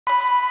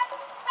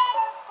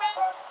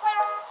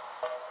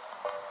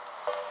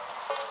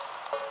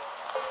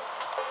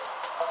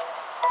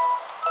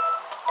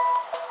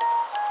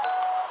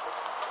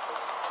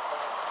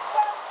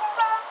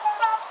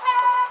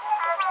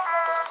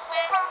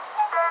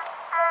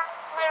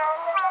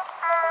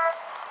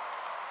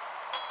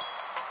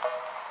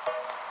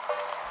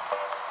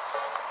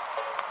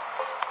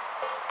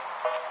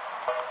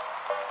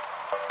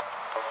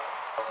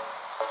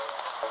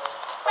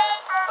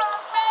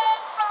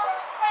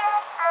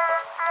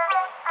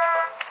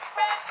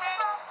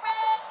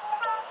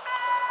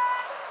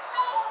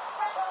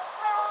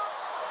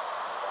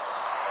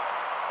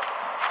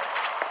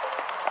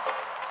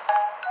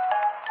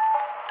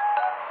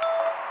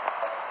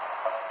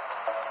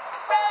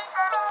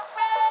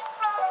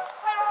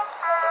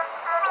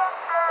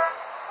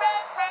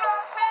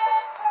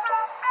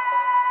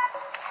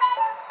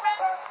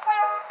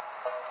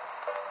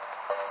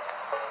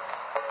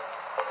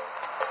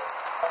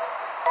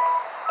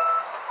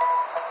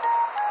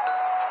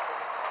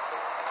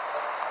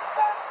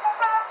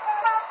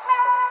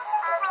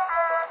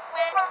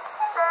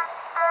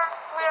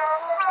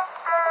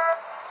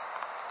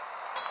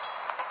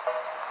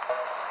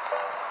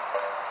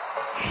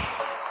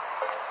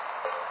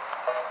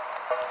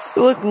I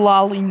feel like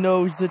Lolly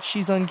knows that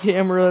she's on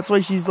camera. That's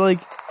why she's like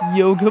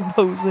yoga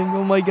posing.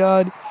 Oh my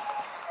god.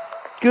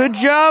 Good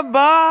job,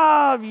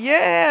 Bob.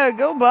 Yeah,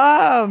 go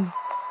Bob.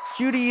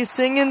 Judy, you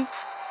singing?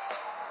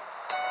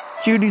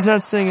 Judy's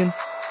not singing.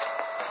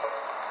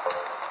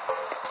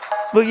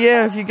 But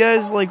yeah, if you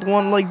guys like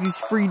want like these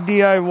free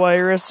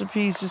DIY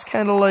recipes, just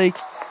kind of like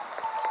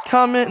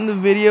comment in the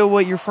video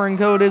what your friend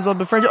code is. I'll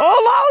befriend you.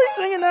 Oh,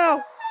 Lolly's singing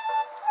now.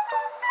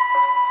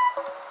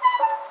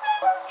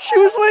 She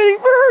was waiting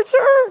for her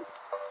turn.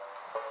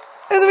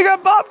 And then we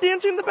got Bob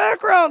dancing in the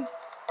background.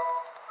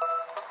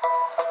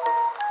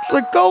 It's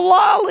like, go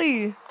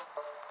Lolly.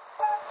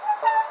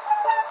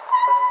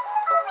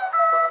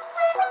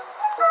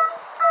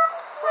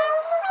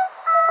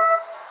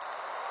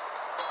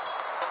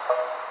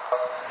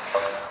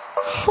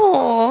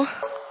 Aww.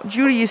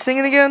 Judy, you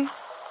singing again?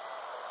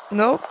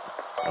 Nope.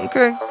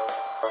 Okay.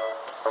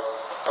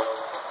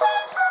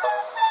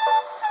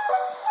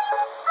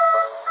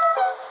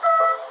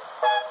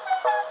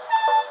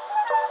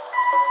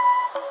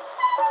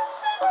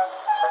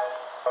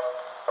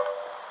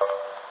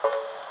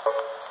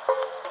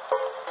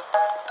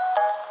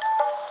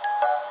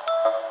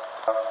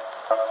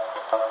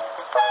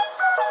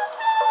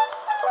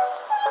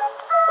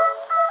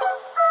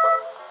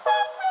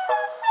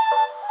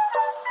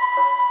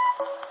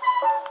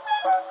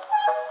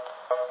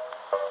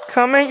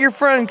 Comment your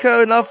friend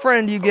code and I'll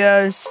friend you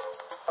guys.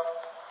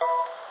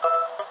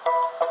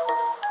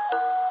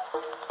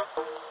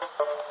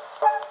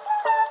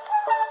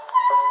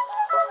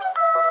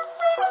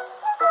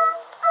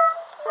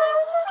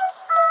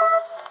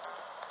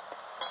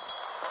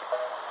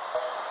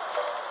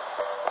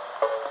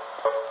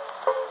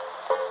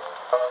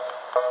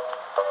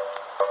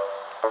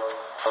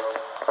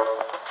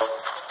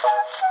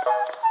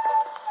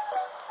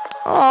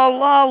 Oh,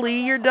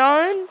 Lolly, you're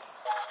done?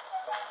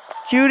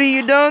 Judy,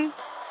 you done?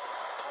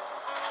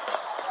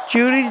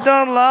 Judy's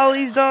done,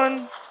 Lolly's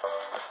done.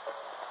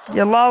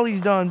 Yeah,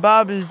 Lolly's done,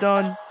 Bob is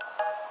done.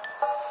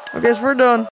 I guess we're done.